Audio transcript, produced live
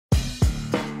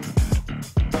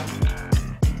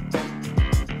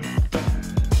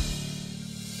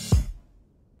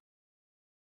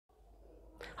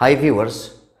Hi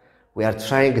viewers, we are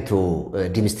trying to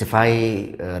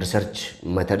demystify research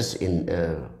methods in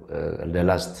the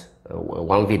last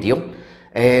one video,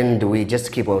 and we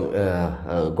just keep on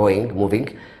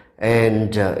moving.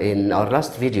 And in our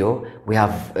last video, we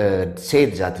have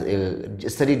said that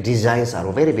study designs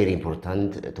are very, very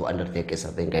important to undertake a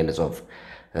certain kind of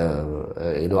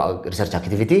research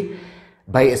activity.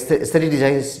 By study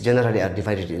designs generally are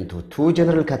divided into two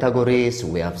general categories.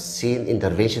 We have seen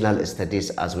interventional studies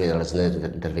as well as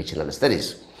non-interventional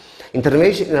studies.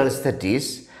 Interventional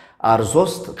studies are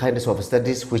those kinds of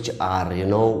studies which are,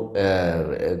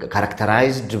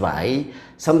 characterized by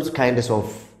some kinds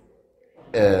of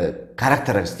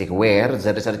characteristic where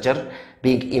the researcher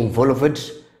being involved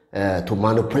to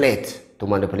manipulate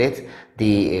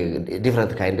the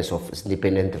different kinds of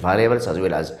independent variables as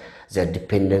well as the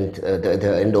dependent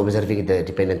and observing the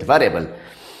dependent variable.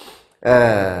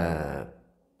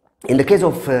 In the case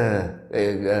of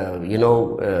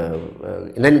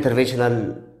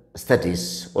non-interventional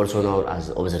studies, also known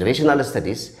as observational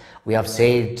studies, we have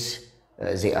said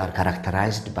they are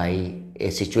characterized by a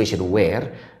situation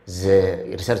where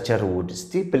the researcher would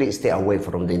simply stay away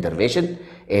from the intervention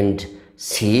and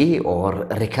see or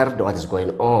record what is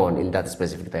going on in that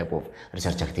specific type of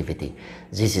research activity.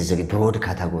 This is a broad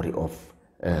category of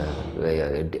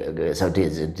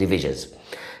divisions.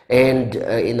 And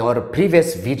in our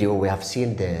previous video, we have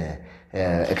seen the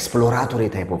exploratory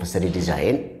type of study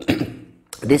design.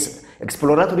 This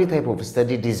exploratory type of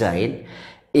study design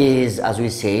is, as we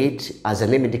said, as the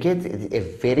name indicates, a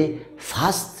very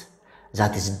fast,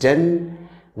 that is done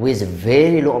with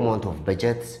very low amount of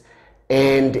budget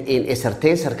and in a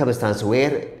certain circumstance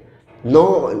where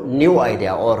no new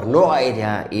idea or no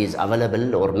idea is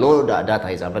available or no data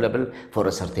is available for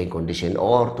a certain condition,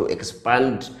 or to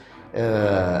expand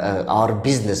our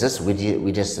businesses,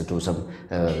 we just do some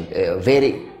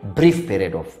very brief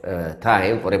period of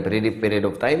time, for a brief period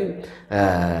of time,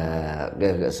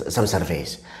 some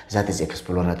surveys. That is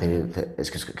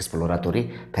exploratory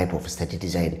type of study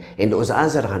design. And on the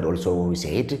other hand, also we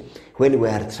said, when we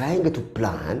are trying to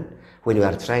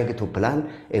plan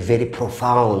a very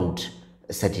profound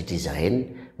study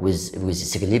design with a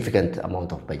significant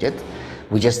amount of budget,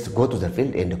 we just go to the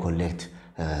field and collect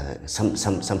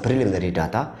some preliminary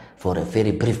data for a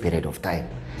very brief period of time,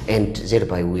 and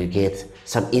thereby we get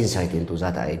some insight into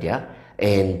that idea,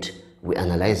 and we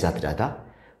analyze that data,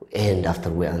 and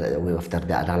after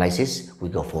the analysis we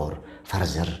go for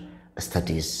further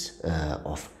studies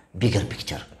of bigger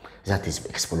picture. That is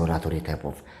exploratory type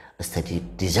of study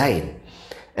design.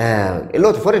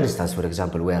 For instance, for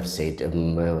example, we have said,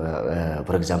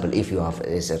 for example, if you have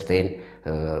a certain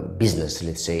business,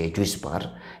 let's say a juice bar,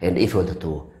 and if you want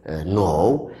to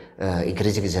know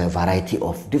increasing the variety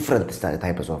of different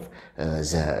types of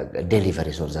the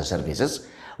deliveries or the services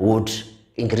would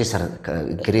increase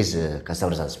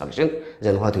customer satisfaction,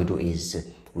 then what we do is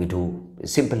we do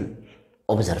simple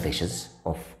observations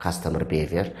of customer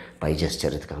behavior by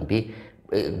gesture. It can be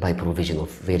by provision of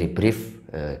very brief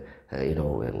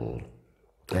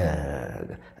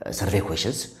survey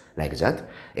questions like that,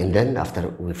 and then after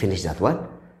we finish that one,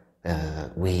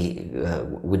 we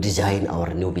design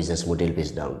our new business model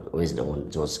based on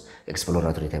those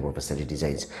exploratory type of study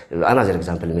designs. Another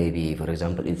example may be, for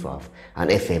example, if you have an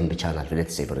FM channel,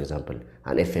 let's say, for example,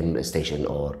 an FM station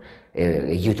or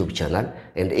a YouTube channel,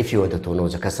 and if you wanted to know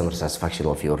the customer satisfaction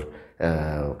of your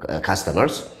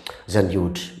customers, then you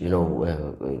would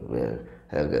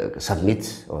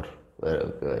submit or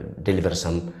deliver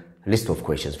some list of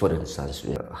questions. For instance,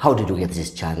 how did you get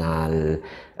this channel?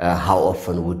 How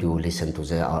often would you listen to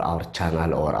our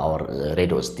channel or our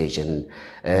radio station?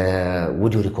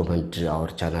 Would you recommend our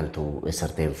channel to a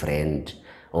certain friend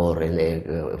or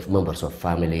members of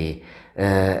family?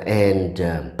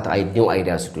 New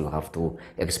ideas to have to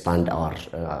expand our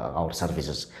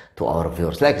services to our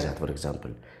viewers, like that, for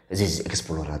example. This is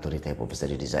exploratory type of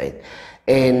study design.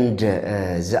 And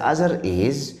the other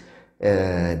is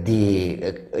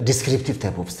the descriptive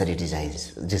type of study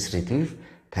designs.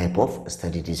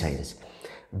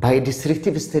 By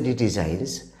descriptive study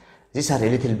designs, these are a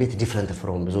little bit different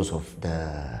from those of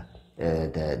the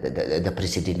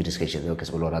preceding discussion of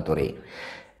exploratory.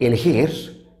 In here,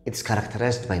 it's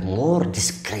characterized by more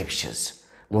descriptions,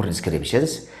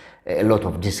 a lot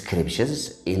of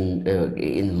descriptions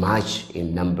in much,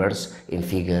 in numbers, in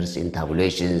figures, in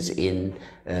tabulations, in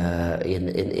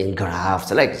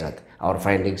graphs, like that. Our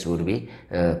findings will be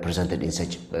presented in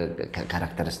such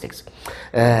characteristics.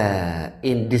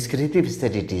 In descriptive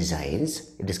study designs,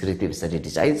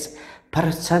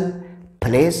 person,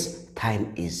 place,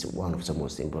 time is one of the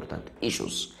most important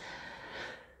issues.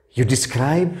 You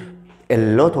describe a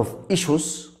lot of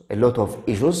issues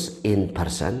in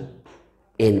person,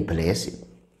 in place,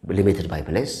 limited by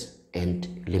place,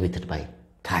 and limited by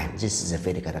time. This is a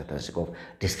very characteristic of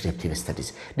descriptive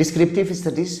studies. Descriptive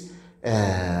studies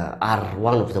are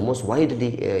one of the most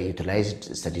widely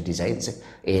utilized study designs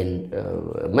in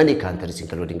many countries,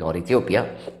 including our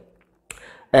Ethiopia.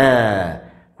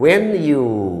 When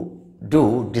you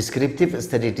do descriptive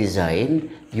study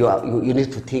design, you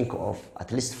need to think of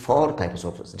at least 4 types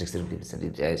of descriptive study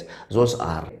designs. Those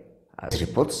are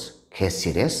reports, case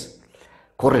series,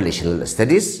 correlational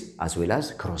studies, as well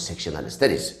as cross-sectional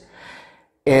studies.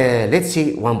 Let's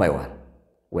see one by one.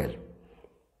 Well,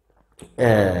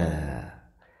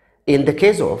 in the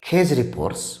case of case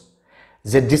reports,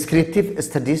 the descriptive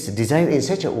studies designed in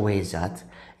such a way that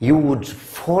you would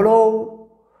follow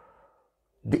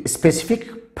the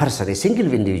specific person, a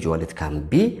single individual. It can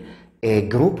be a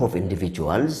group of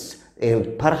individuals,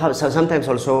 perhaps sometimes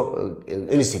also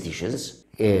institutions,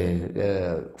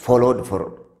 followed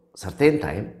for certain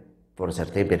time, for a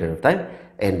certain period of time,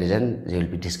 and then they will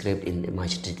be described in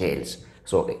much details.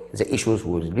 So the issues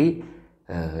will be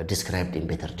described in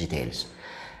better details.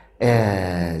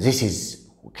 This is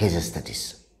case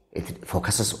studies. It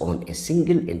focuses on a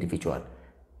single individual.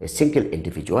 A single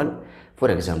individual. For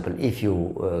example, if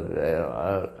you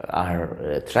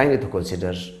are trying to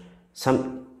consider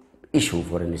some issue,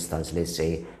 for instance, let's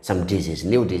say some disease,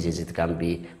 new disease, it can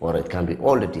be, or it can be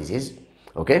old disease,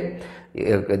 okay?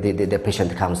 The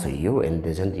patient comes to you, and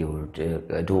then you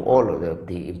do all of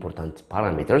the important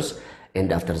parameters,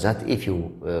 and after that, if you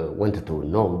wanted to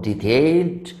know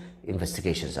detailed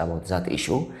investigations about that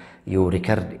issue, you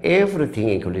record everything,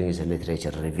 including the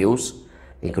literature reviews,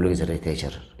 including the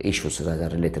literature issues that are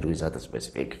related with that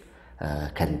specific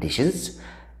conditions,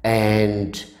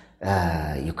 and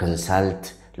you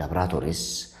consult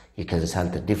laboratories, you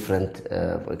consult different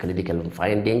clinical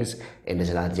findings, and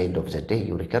then at the end of the day,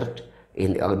 you record,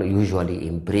 usually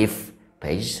in brief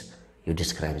pages, you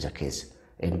describe the case,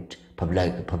 and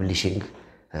publishing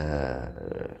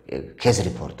case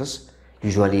reports,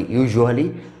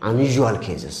 usually unusual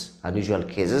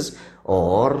cases,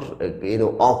 or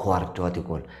awkward, what you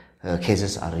call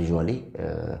cases, are usually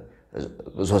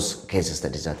those case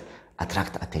studies that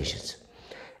attract attentions.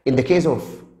 In the case of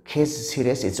case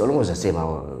series, it's almost the same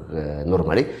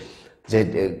normally.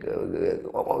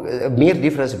 The mere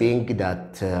difference being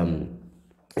that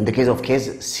in the case of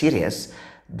case series,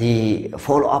 the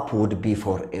follow-up would be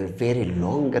for a very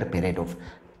longer period of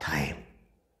time.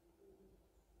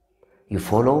 You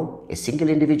follow a single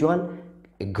individual,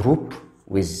 a group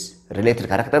with related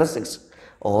characteristics,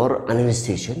 or an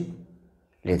institution,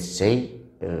 let's say,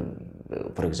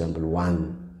 for example,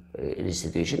 one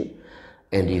institution,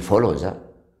 and you follow that.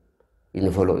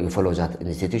 You follow that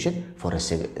institution for a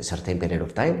certain period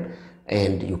of time,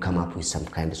 and you come up with some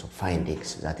kinds of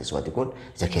findings. That is what you call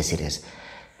the case series.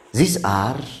 These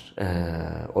are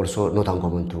also not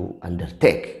uncommon to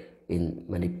undertake in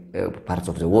many parts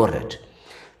of the world.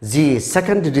 The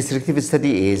second descriptive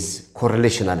study is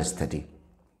correlational study.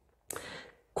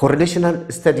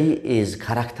 Correlational study is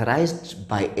characterized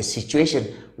by a situation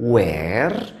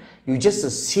where you just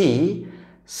see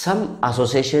some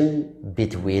association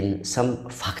between some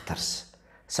factors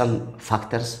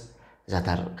that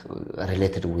are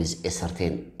related with a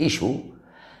certain issue,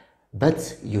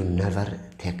 but you never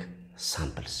take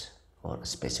samples or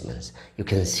specimens. You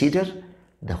consider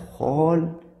the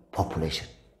whole population.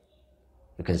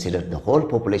 You consider the whole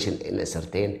population in a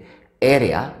certain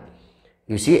area.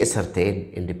 You see a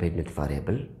certain independent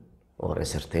variable or a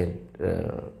certain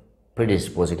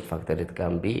predisposing factor. It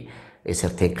can be a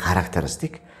certain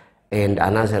characteristic, and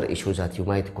another issue that you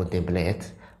might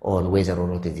contemplate on whether or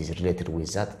not it is related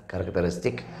with that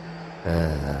characteristic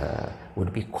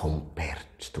would be compared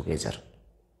together.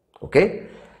 Okay?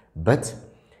 But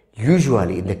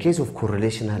usually in the case of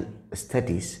correlational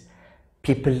studies,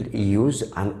 people use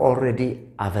an already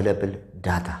available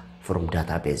data from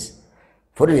database.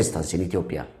 For instance, in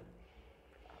Ethiopia,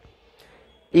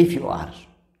 if you are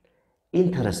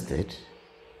interested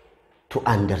to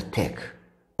undertake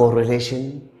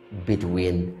correlation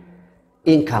between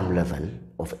income level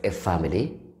of a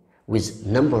family with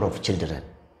number of children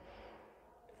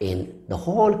in the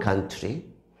whole country,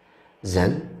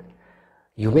 then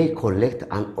you may collect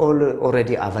an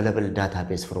already available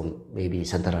database from maybe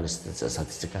Central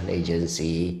Statistical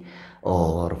Agency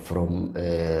or from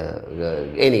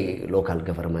any local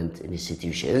government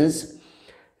institutions.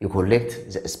 You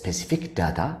collect the specific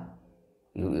data,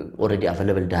 already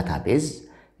available database,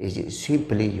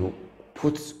 simply you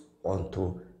put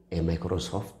onto a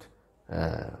Microsoft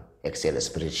Excel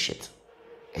spreadsheet.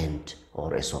 and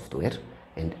or a software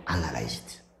and analyze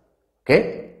it.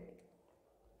 Okay?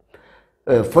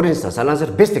 For instance,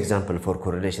 another best example for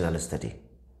correlational study.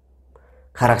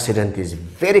 Car accident is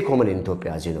very common in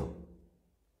Ethiopia, as you know.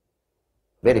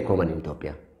 Very common in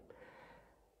Ethiopia.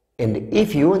 And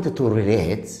if you want to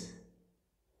relate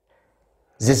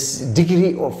this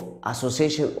degree of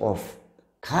association of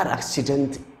car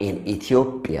accident in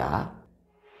Ethiopia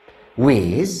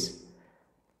with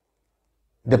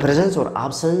the presence or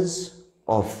absence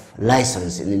of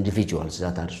license in individuals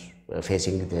that are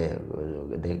facing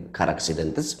the car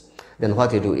accidents, then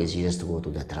what you do is you just go to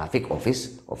the traffic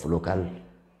office of local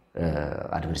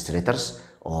administrators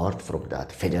or from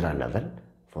that federal level,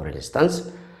 for instance.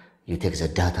 You take the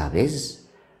database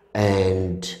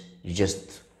and you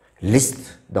just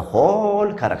list the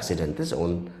whole car accidents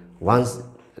on one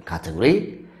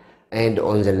category, and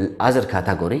on the other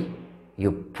category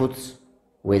you put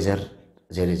whether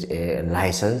there is a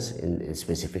license in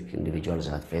specific individuals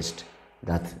that faced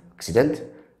that accident,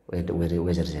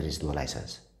 whether there is no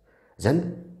license.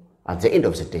 Then at the end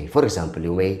of the day, for example,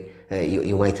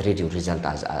 you might read your result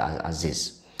as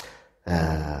this.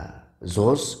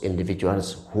 Those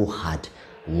individuals who had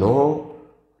no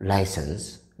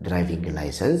license, driving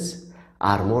license,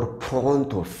 are more prone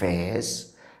to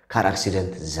face car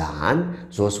accident than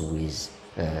those with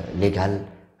legal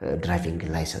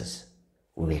driving license.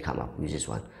 We may come up with this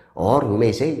one. Or we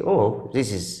may say, oh,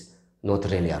 this is not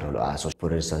really a association.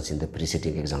 For instance, in the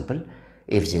preceding example,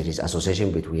 if there is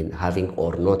association between having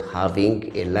or not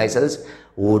having a license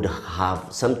would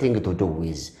have something to do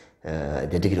with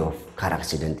the degree of car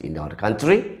accident in our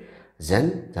country,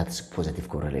 then that's positive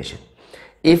correlation.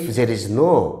 If there is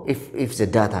no, if the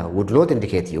data would not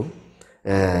indicate you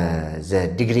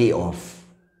the degree of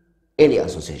any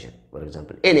association, for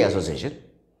example, any association,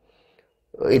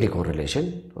 any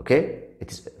correlation, okay,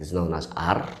 it is known as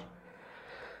R,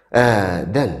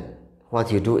 then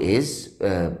what you do is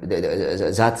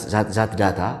that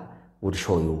data would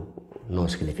show you no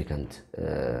significant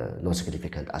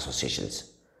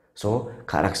associations. So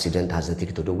car accident has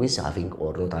nothing to do with having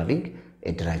or not having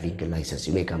a driving license.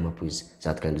 You may come up with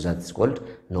that kind of, that's called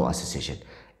no association.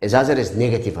 The other is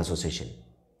negative association.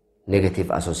 Negative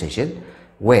association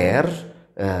where,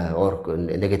 or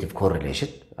negative correlation,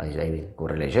 I mean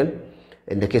correlation.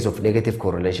 In the case of negative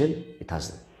correlation, it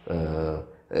has,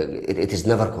 it is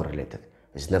never correlated.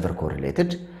 It's never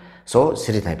correlated. So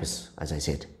three types, as I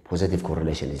said, positive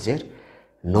correlation is there,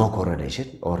 no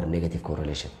correlation or negative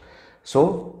correlation.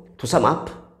 So to sum up,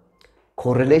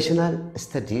 correlational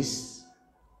studies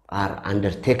are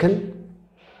undertaken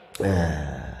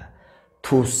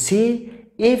to see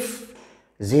if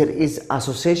there is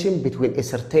association between a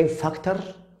certain factor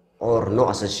or no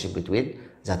association between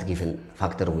that given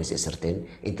factor with a certain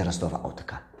interest of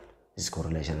outcome. This is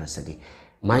correlational study.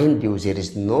 Mind you, there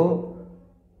is no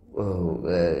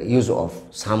use of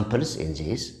samples in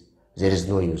this. There is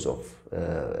no use of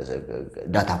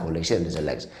data collection and the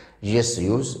likes. You just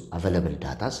use available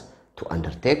data to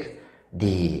undertake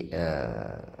the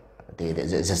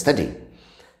study.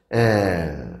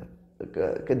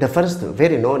 The first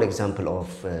very known example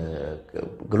of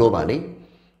globally,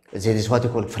 there is what you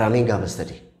call Framingham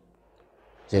study.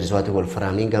 There is what you call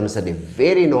Framingham study,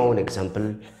 very known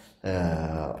example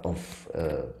of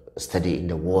study in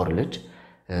the world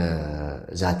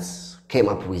that came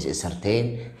up with a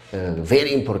certain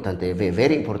very important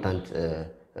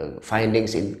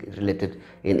findings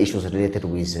in issues related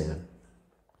with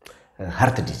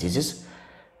heart diseases.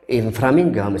 In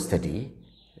Framingham study,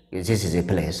 this is a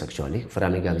place actually.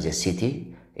 Framingham is a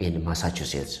city in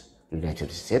Massachusetts,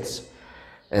 United States.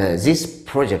 This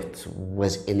project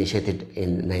was initiated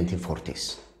in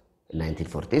 1940s.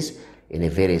 In a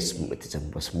very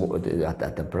small,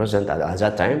 at the present, at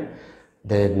that time,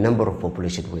 the number of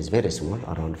population was very small,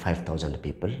 around 5,000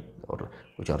 people, or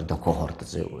which are the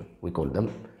cohorts, we call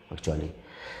them actually.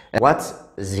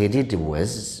 What they did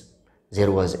was,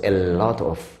 there was a lot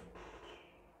of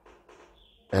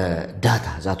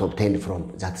data that obtained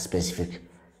from that specific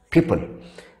people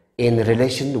in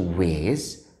relation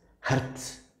with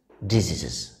heart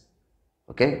diseases,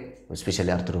 okay, especially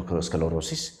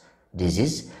atherosclerosis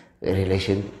disease,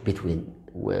 relation between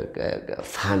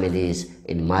families,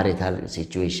 in marital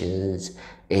situations,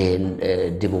 in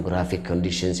demographic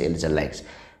conditions, and the likes.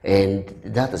 And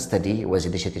that study was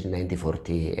initiated in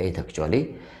 1948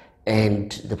 actually,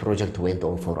 and the project went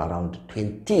on for around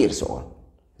 20 years on.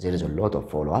 There is a lot of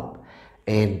follow-up,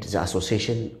 and the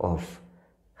association of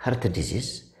heart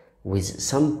disease with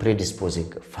some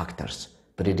predisposing factors,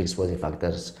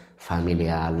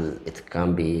 familial, it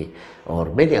can be, or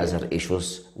many other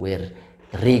issues were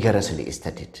rigorously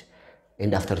studied.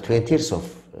 And after 20 years of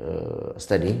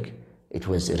studying, it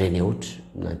was renewed.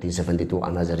 1972,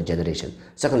 another generation,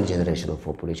 second generation of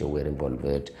population were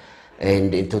involved.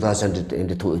 And in 2002,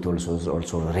 it was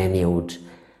also renewed.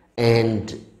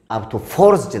 And up to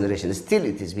fourth generation, still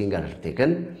it is being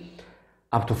undertaken.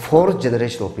 Up to fourth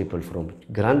generation of people, from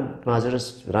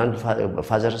grandmothers,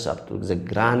 grandfathers, up to the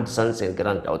grandsons and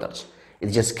granddaughters. It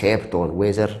just kept on,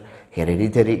 whether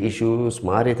hereditary issues,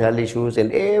 marital issues,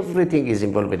 and everything is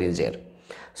involved in there.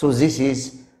 So this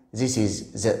is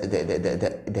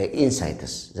the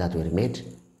insights that were made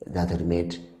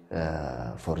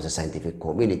for the scientific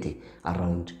community.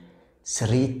 Around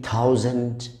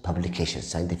 3,000 publications,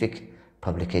 scientific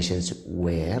publications,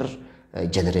 were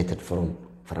generated from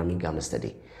Framingham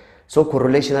study. So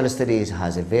correlational studies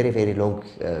has a very, very long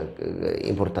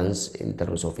importance in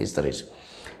terms of histories.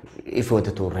 If you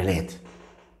wanted to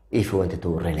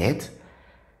relate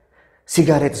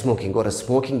cigarette smoking or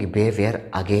smoking behavior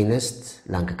against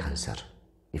lung cancer,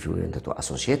 if you wanted to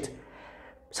associate,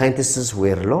 scientists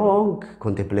were long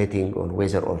contemplating on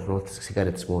whether or not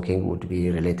cigarette smoking would be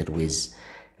related with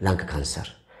lung cancer.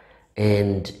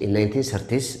 And in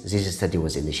 1930s, this study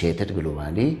was initiated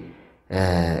globally.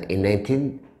 In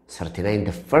 1939,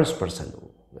 the first person,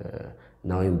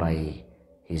 known by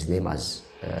his name as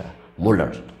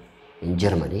Muller, in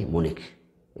Germany, Munich,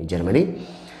 in Germany,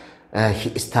 he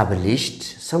established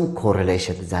some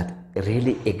correlation that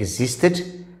really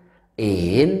existed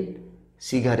in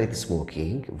cigarette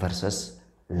smoking versus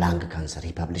lung cancer.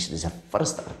 He published the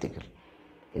first article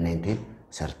in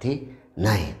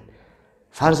 1939.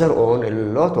 Further on, a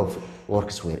lot of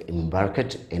works were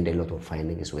embarked and a lot of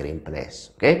findings were in place.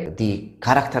 Okay? The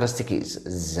characteristic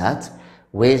is that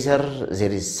whether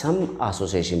there is some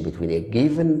association between a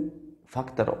given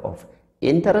factor of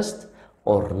interest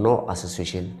or no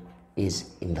association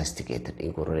is investigated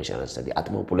in correlational study at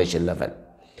population level.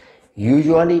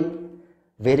 Usually,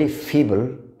 very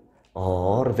feeble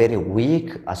or very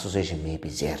weak association may be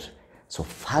there. So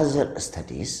further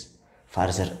studies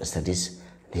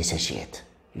necessitate,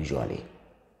 usually,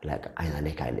 like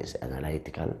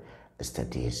analytical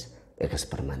studies,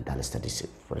 experimental studies,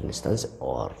 for instance,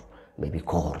 or maybe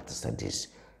cohort studies,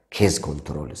 case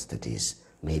control studies,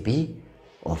 maybe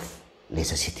of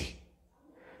necessity.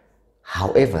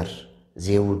 However,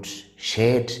 they would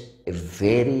shed a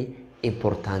very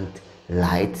important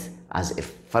light as a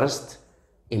first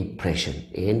impression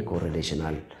in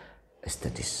correlational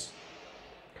studies.